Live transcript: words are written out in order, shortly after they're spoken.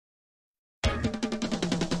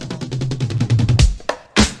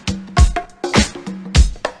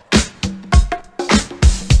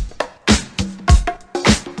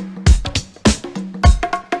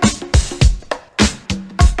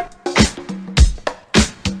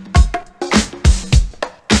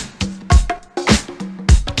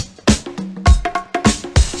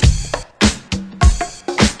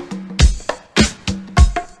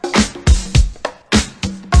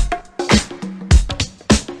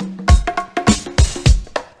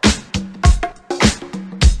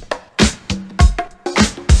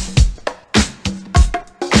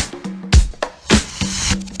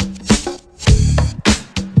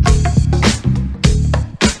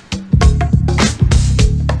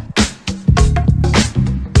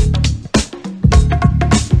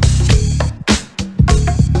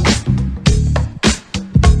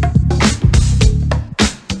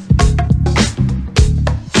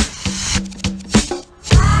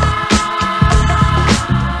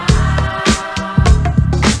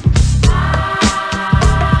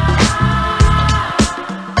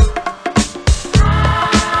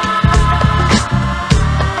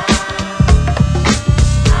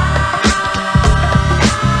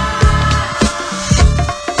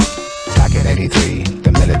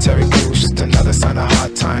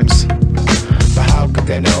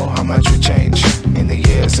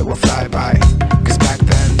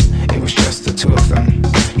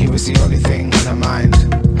the only thing on her mind.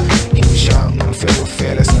 He was young and filled with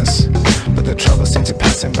fearlessness, but the troubles seemed to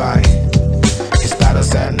pass him by. His battles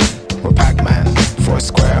then were Pac-Man, 4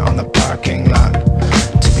 square on the parking lot.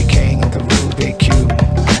 To be king of the Rubik Cube,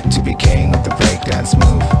 to be king of the breakdance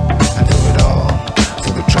move. And through it all,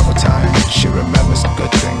 through the troubled time, she remembers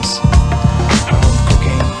good things. Her home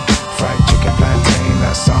cooking, fried chicken plantain,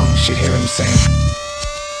 that song she'd hear him sing.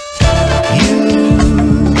 You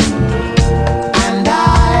and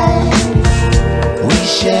I, we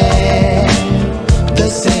share the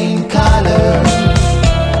same color,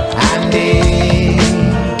 and it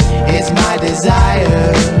is my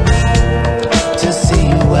desire to see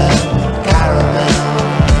you well, caramel.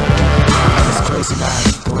 And it's crazy, man,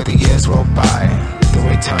 the way the years roll by, the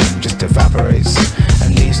way time just evaporates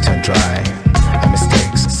and leaves turn dry and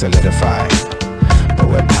mistakes solidify. But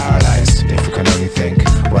we're paralyzed if we can only think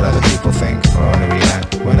what other people think, or only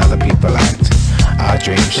react when other people act. Our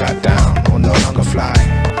dream shut down will no longer fly.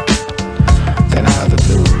 Then out of the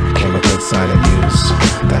blue came a good sign of news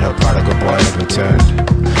that her prodigal boy had returned.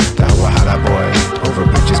 That Wahala boy over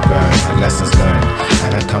bridges burned and lessons learned,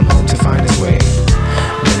 and had come home to find his way.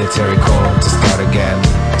 Military call to start again,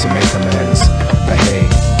 to make amends. But hey,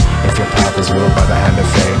 if your path is ruled by the hand of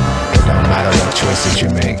fate, it don't matter what choices you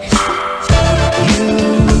make. You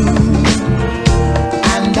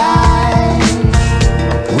and I,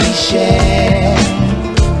 we share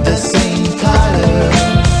the same color,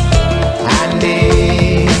 and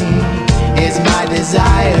it is my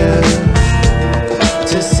desire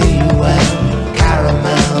to see you well,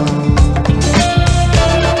 caramel.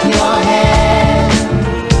 Your hair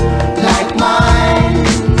like mine,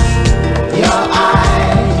 your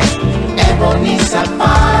eye ebony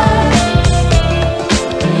sapphire,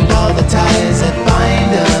 and all the ties that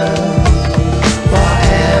bind us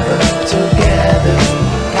forever together,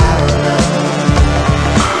 caramel.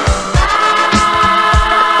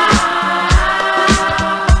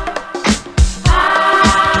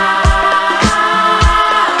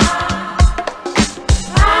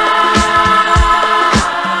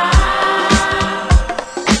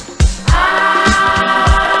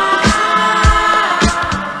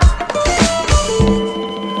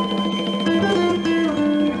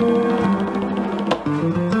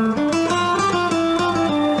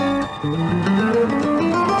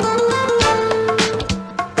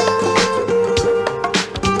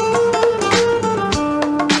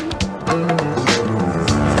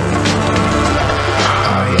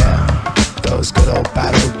 Those good old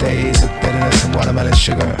battle days of bitterness and watermelon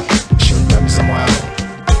sugar, she remembers them well.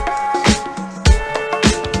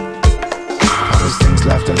 All those things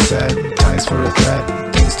left unsaid, times for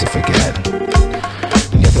regret, things to forget.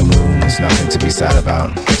 And yet the moon is nothing to be sad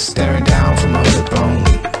about, staring down from a hooded bone.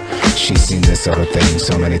 She's seen this sort of thing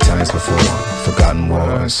so many times before. Forgotten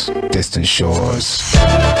wars, distant shores.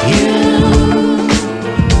 You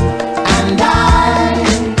and I,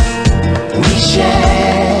 we share